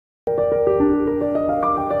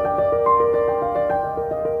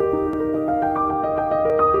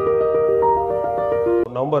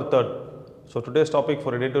November 3rd. So today's topic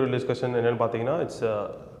for editorial discussion it's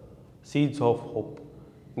seeds of hope.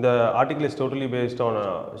 The article is totally based on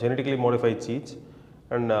genetically modified seeds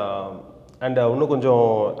and இன்னும் கொஞ்சம்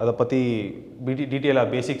அதை பற்றி டீட்டெயிலாக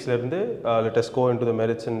பேசிக்ஸ்லேருந்து let us go into the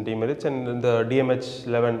merits and demerits and the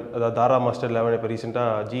DMH-11 அதாவது தாரா master 11 இப்போ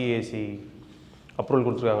ரீசெண்டாக GAC approval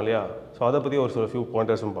கொடுத்துருக்காங்க இல்லையா. ஸோ அதை பற்றி ஒரு சில ஃபியூ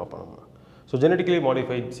பாயிண்டர்ஸும் பார்ப்போம் நம்ம. ஸோ ஜெனட்டிக்கலி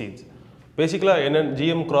மாடிஃபைட் சீட்ஸ் பேசிக்கலாக என்னென்ன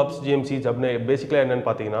ஜிஎம் கிராப்ஸ் ஜிஎம் சீட்ஸ் அப்படின்னு பேசிக்கலாக என்னென்னு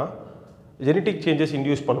பார்த்தீங்கன்னா ஜெனட்டிக் சேஞ்சஸ்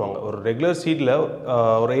இன்டியூஸ் பண்ணுவாங்க. ஒரு ரெகுலர் சீடில்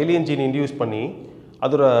ஒரு ஏலியன் ஜீன் இன்டியூஸ் பண்ணி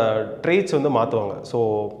அதோட ட்ரெய்ட்ஸ் வந்து மாற்றுவாங்க. ஸோ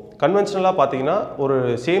கன்வென்ஷனலாக பார்த்தீங்கன்னா ஒரு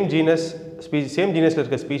சேம் ஜீனஸில்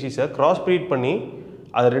இருக்க ஸ்பீஷீஸை கிராஸ் ப்ரீட் பண்ணி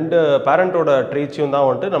அது ரெண்டு பேரண்ட்டோட ட்ரெய்ட்ஸையும் தான்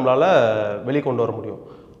வந்துட்டு நம்மளால் வெளிக்கொண்டு வர முடியும்.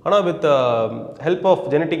 ஆனால் வித் ஹெல்ப் ஆஃப்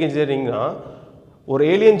ஜெனட்டிக் இன்ஜினியரிங்னா ஒரு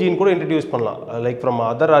ஏலியன் ஜீன் கூட இன்ட்ரடியூஸ் பண்ணலாம். லைக் ஃப்ரம்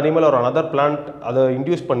அதர் அனிமல் ஒரு அதர் பிளான்ட் அதை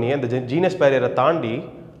இன்டியூஸ் பண்ணி அந்த ஜீனஸ் பேரியரை தாண்டி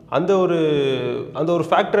அந்த ஒரு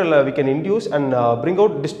ஃபேக்டரில் we can induce and bring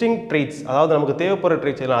out டிஸ்டிங் traits. அதாவது நமக்கு தேவைப்படுற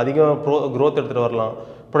ட்ரெய்ட்ஸ் எல்லாம் அதிகமாக க்ரோத் எடுத்துகிட்டு வரலாம்,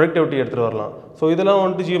 ப்ரொடக்டிவிட்டி எடுத்துகிட்டு வரலாம். ஸோ இதெல்லாம்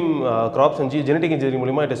வந்துட்டு GM graphs and genetic engineering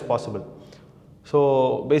மூலிமா இட் இஸ் பாசிபிள். ஸோ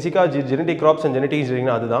பேசிக்காக ஜெனட்டிக் கிராப்ஸ் அண்ட் ஜெனட்டிக்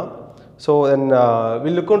இன்ஜினியரிங்னா அதுதான். So then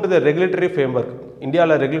will look into the regulatory framework.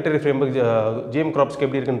 இந்தியாவில் ரெகுலேட்டரி ஃப்ரேம்வொர்க் ஜிஎம் கிராப்ஸ்க்கு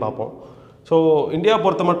எப்படி இருக்குன்னு பார்ப்போம். ஸோ இந்தியா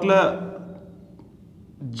பொறுத்த மட்டும்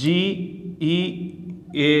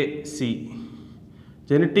GEAC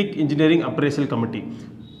Genetic Engineering Appraisal Committee.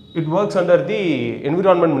 It works under the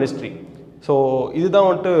Environment Ministry. So இதுதான்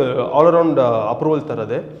வந்துட்டு ஆல் அரவுண்ட் அப்ரூவல்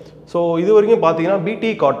தரது. ஸோ இது வரைக்கும் பார்த்தீங்கன்னா BT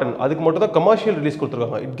காட்டன் அதுக்கு மட்டும் தான் கமர்ஷியல் ரிலீஸ்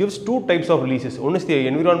கொடுத்துருக்காங்க. It gives 2 types of releases. One is the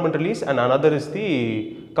environment release and another is the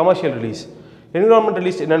commercial release. Environment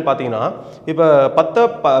release என்னென்னு பார்த்தீங்கன்னா இப்போ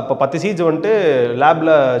 10 சீட்ஸ் வந்துட்டு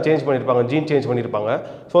லேபில் சேஞ்ச் பண்ணியிருப்பாங்க, ஜீன் சேஞ்ச் பண்ணியிருப்பாங்க.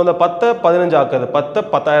 ஸோ அந்த 10-15 ஆக்குறது,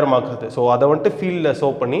 10-10,000 ஆக்குறது. ஸோ அதை வந்துட்டு ஃபீல்டில்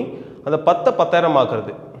சோவ் பண்ணி அந்த 10-10,000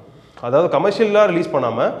 ஆக்குறது. அதாவது கமர்ஷியலாக ரிலீஸ்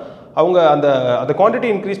பண்ணாமல் அவங்க அந்த குவான்டிட்டி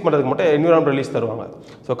இன்க்ரீஸ் பண்ணுறதுக்கு மட்டும் என்விரான்மெண்ட் ரிலீஸ் தருவாங்க.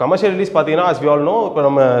 ஸோ கமர்ஷியல் ரிலீஸ் பார்த்தீங்கன்னா as we all know இப்போ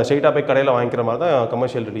நம்ம ஸ்ட்ரெயிட்டாக போய் கடையில் வாங்கிக்கிற மாதிரி தான்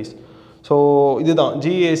கமர்ஷியல் ரிலீஸ். ஸோ இதுதான்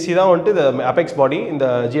GAC தான் வந்துட்டு இந்த அபெக்ஸ் பாடி இந்த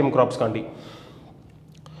ஜிஎம் கிராப்ஸ்காண்டி.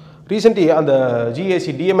 ரீசெண்ட்லி அந்த GAC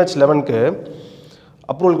DMH-11க்கு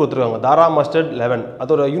அப்ரூவல் கொடுத்துருக்காங்க. தாரா மஸ்டர்ட் 11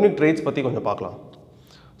 அதோட யூனிக் ட்ரெய்ட்ஸ் பற்றி கொஞ்சம் பார்க்கலாம்.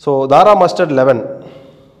 ஸோ தாரா மஸ்டர்ட் 11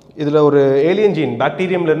 இதில் ஒரு ஏலியன் ஜீன்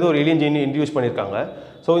பாக்டீரியம்லேருந்து ஒரு ஏலியன் ஜீன் இன்ட்ரடியூஸ் பண்ணியிருக்காங்க.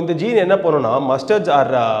 ஸோ இந்த ஜீன் என்ன பண்ணுன்னா மஸ்டர்ட்ஸ் R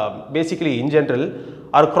basically in general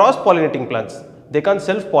R cross pollinating plans. They Khan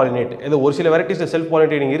self pollinate. இது ஒரு சில வெரைட்டிஸில் செல்ஃப்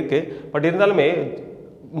பாலினேட்டிங் இருக்குது. பட் இருந்தாலுமே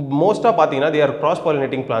மோஸ்ட்டாக பார்த்தீங்கன்னா they are cross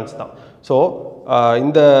pollinating plans தான். ஸோ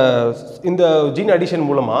இந்த ஜீன் அடிஷன்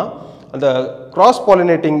மூலமாக அந்த கிராஸ்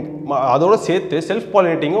பாலினேட்டிங் அதோடு சேர்த்து செல்ஃப்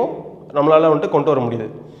பாலினேட்டிங்கும் நம்மளால் வந்துட்டு கொண்டு வர முடியுது.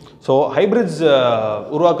 ஸோ ஹைப்ரிட்ஸ்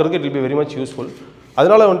உருவாக்குறதுக்கு it will be very much useful.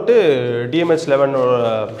 அதனால் வந்துட்டு DMH-11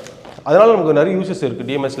 அதனால் நமக்கு நிறைய யூசஸ் இருக்குது.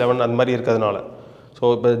 DMH-11 அந்த மாதிரி இருக்கிறதுனால. ஸோ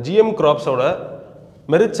இப்போ ஜிஎம் கிராப்ஸோட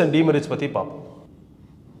மெரிட்ஸ் அண்ட் டிமெரிட்ஸ் பற்றி பார்ப்போம்.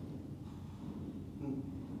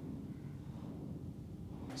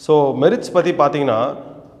 ஸோ மெரிட்ஸ் பற்றி பார்த்தீங்கன்னா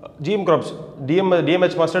ஜிஎம் கிராப்ஸ்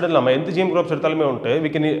DMH மஸ்டர்ட் இல்லாமல் எந்த ஜிஎம் கிராப்ஸ் எடுத்தாலுமே வந்துட்டு we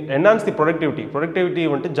can enhance the productivity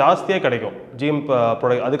வந்துட்டு ஜாஸ்தியாக கிடைக்கும். ஜிஎம்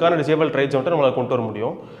ப்ராடக்ட் அதுக்கான டிசேபிள் ட்ரைட்ஸ் வந்துட்டு நம்மளால் கொண்டு வர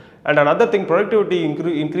முடியும். And another thing productivity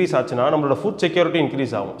increase ஆச்சுன்னா நம்மளோட ஃபுட் செக்யூரிட்டி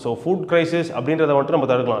இன்க்ரீஸ் ஆகும். ஸோ ஃபுட் கிரைசிஸ் அப்படின்றத வந்துட்டு நம்ம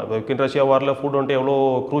தடுக்கலாம். இப்போ யுக்ரைன் ரஷ்யா வாரில் ஃபுட் வந்துட்டு எவ்வளோ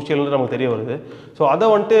க்ரூஷியல்னு நமக்கு தெரிய வருது. ஸோ அதை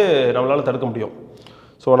வந்துட்டு நம்மளால் தடுக்க முடியும்.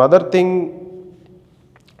 ஸோ another thing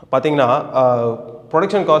பார்த்தீங்கன்னா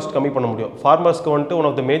ப்ரொடக்ஷன் காஸ்ட் கம்மி பண்ண முடியும். ஃபார்மர்ஸ்க்கு வந்துட்டு one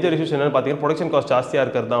of the major issues என்னென்னு பார்த்தீங்கன்னா ப்ரொடக்ஷன் காஸ்ட் ஜாஸ்தியாக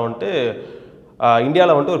இருக்கிறது தான் வந்துட்டு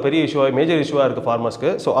இந்தியாவில் வந்துட்டு ஒரு பெரிய மேஜர் இஷ்யூவாக இருக்குது ஃபார்மர்ஸ்க்கு.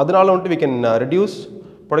 ஸோ அதனால வந்துட்டு we can reduce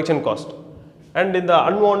production cost. And இந்த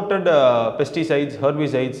அன்வான்ட் பெஸ்டிசைட்ஸ்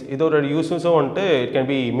ஹெர்பிசைட்ஸ் இதோட யூஸஸும் வந்துட்டு இட் கேன்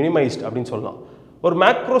பி மினிமைஸ்ட் அப்படின்னு சொல்லலாம். ஒரு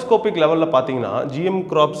மேக்ரோஸ்கோபிக் லெவலில் பார்த்தீங்கன்னா ஜிஎம்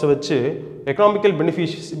கிராப்ஸை வச்சு எக்கனாமிக்கல்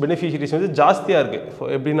பெனிஃபிஷரிஸ் வந்து ஜாஸ்தியாக இருக்குது.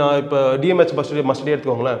 எப்படின்னா இப்போ DMH மஸ்டர்ட்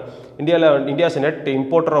எடுத்துக்கோங்களேன். India's net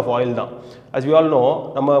importer of oil தான். as we all know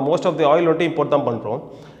நம்ம மோஸ்ட் ஆஃப் தி ஆயில் வந்துட்டு இம்போர்ட் தான் பண்ணுறோம்.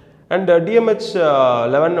 அண்ட்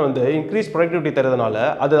DMH-11 வந்து இன்க்ரீஸ் ப்ரொடக்டிவிட்டி தரதுனால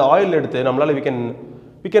அது ஆயில் எடுத்து நம்மளால்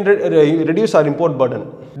we can reduce our import burden.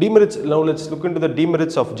 Demerits, now let's look into the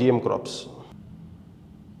demerits of GM crops.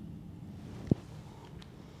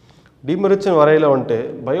 Demerits வரையில் வந்துட்டு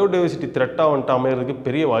பயோடைவர்சிட்டி த்ரெட்டாக வந்துட்டு அமைகிறதுக்கு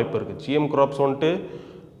பெரிய வாய்ப்பு இருக்குது. GM crops வந்துட்டு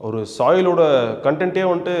ஒரு சாயிலோட கண்டென்ட்டே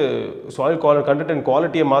வந்துட்டு சாயில் கண்டென்ட் அண்ட்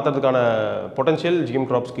குவாலிட்டியை மாற்றுறதுக்கான பொட்டன்ஷியல் GM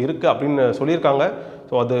கிராப்ஸ்க்கு இருக்குது அப்படின்னு சொல்லியிருக்காங்க.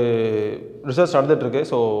 ஸோ அது ரிசர்ச் நடந்துகிட்ருக்கு.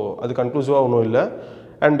 ஸோ அது கன்க்ளூசிவாக ஒன்றும் இல்லை.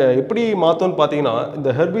 அண்ட் எப்படி மாற்றோன்னு பார்த்தீங்கன்னா இந்த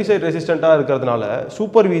ஹெர்பிசைட் ரெசிஸ்டண்ட்டாக இருக்கிறதுனால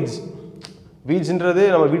சூப்பர் வீட்ஸ் வீட்ஸ்ன்றது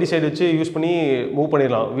நம்ம வீடிசைடு வச்சு யூஸ் பண்ணி மூவ்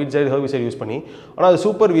பண்ணிடலாம், வீட்சைடு ஹெர்பிசைடு யூஸ் பண்ணி. ஆனால் அது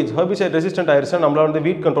சூப்பர் வீட்ஸ் ஹெர்பிசைடு ரெசிஸ்டன்ட் ஆயிடுச்சுன்னா நம்மளால் வந்து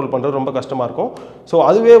வீட் கண்ட்ரோல் பண்ணுறது ரொம்ப கஷ்டமாக இருக்கும். ஸோ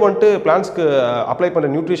அதுவே வந்துட்டு பிளான்ஸ்க்கு அப்ளை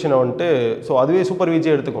பண்ணுற நியூட்ரிஷனை வந்துட்டு ஸோ அதுவே சூப்பர்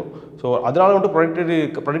வீட்ஸே எடுத்துக்கும். ஸோ அதனால வந்துட்டு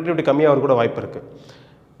ப்ரொடக்டிவிட்டி கம்மியாக கூட வாய்ப்பு இருக்குது.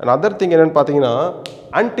 அண்ட் அதர் திங் என்னென்னு பார்த்தீங்கன்னா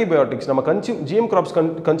ஆன்டிபயோட்டிக்ஸ் நம்ம ஜிஎம் கிராப்ஸ்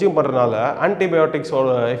கன்சியூம் பண்ணுறதுனால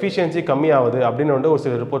ஆன்டிபயோட்டிக்ஸோட எஃபிஷியன்சி கம்மியாகுது அப்படின்னு வந்து ஒரு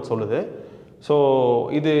சில ரிப்போர்ட் சொல்லுது. ஸோ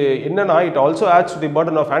இது என்னன்னா it also adds to the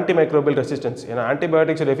Burton of antimicrobial resistance. ஏன்னா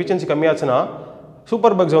ஆன்டிபயோட்டிக்ஸோட எஃபிஷியன்சி கம்மியாச்சுன்னா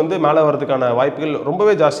சூப்பர் பக்ஸ் வந்து மேலே வரதுக்கான வாய்ப்புகள்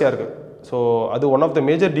ரொம்பவே ஜாஸ்தியாக இருக்குது. ஸோ அது ஒன் ஆஃப் த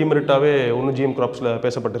மேஜர் டீமெரிட்டாகவே ஒன்று ஜிஎம் கிராப்ஸில்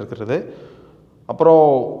பேசப்பட்டிருக்கிறது. அப்புறம்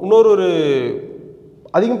இன்னொரு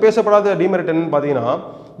அதிகம் பேசப்படாத டீமெரிட் என்னன்னு பார்த்தீங்கன்னா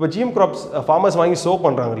இப்போ ஜிஎம் கிராப்ஸ் ஃபார்மர்ஸ் வாங்கி சோ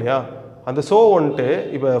பண்ணுறாங்க இல்லையா, அந்த சோ வந்துட்டு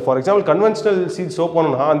இப்போ for example conventional seat so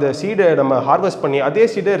பண்ணோம்னா அந்த சீடை நம்ம ஹார்வெஸ்ட் பண்ணி அதே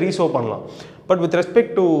சீடை ரீசோ பண்ணலாம். But with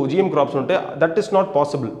respect to GM graphs வந்துட்டு that is not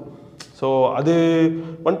possible. So அது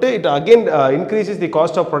வந்துட்டு it again increases the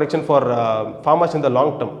cost of production for farmers in the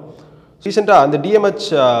long term. ரீசெண்டாக அந்த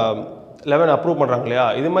DMH-11 அப்ரூவ் பண்ணுறாங்க இல்லையா,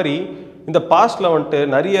 இது மாதிரி இந்த பாஸ்ட்டில் வந்துட்டு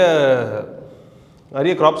நிறைய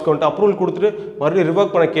கிராப்ஸ்க்கு வந்துட்டு அப்ரூவல் கொடுத்துட்டு மறுபடியும்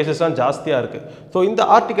ரிவர்க் பண்ண கேசஸ்லாம் ஜாஸ்தியாக இருக்குது. ஸோ இந்த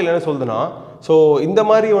ஆர்டிக்கல் என்ன சொல்லுதுன்னா ஸோ இந்த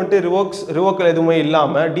மாதிரி வந்துட்டு ரிவோக்கல் எதுவுமே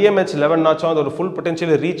இல்லாமல் DMH-11 ஆச்சும் அது ஒரு ஃபுல்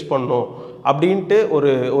பொட்டென்ஷியலை ரீச் பண்ணணும் அப்படின்ட்டு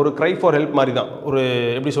ஒரு க்ரை ஃபார் ஹெல்ப் மாதிரி தான், ஒரு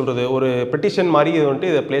எப்படி சொல்கிறது, ஒரு பெட்டிஷன் மாதிரி இது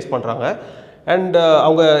வந்துட்டு இதை ப்ளேஸ் பண்ணுறாங்க. அண்ட்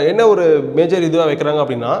அவங்க என்ன ஒரு மேஜர் இதுவாக வைக்கிறாங்க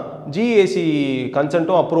அப்படின்னா GAC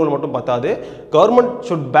கன்சென்ட்டும் அப்ரூவல் மட்டும் பத்தாது, கவர்மெண்ட்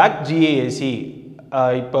ஷுட் பேக் GAC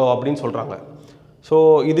இப்போ அப்படின்னு சொல்கிறாங்க. ஸோ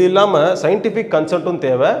இது இல்லாமல் சயின்டிஃபிக் கன்சென்ட்டும்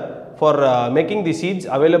தேவை for making the seeds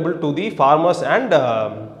available to the farmers and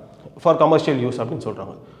for commercial use அப்படின்னு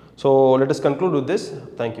சொல்கிறாங்க. So let us conclude with this.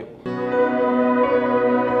 Thank you.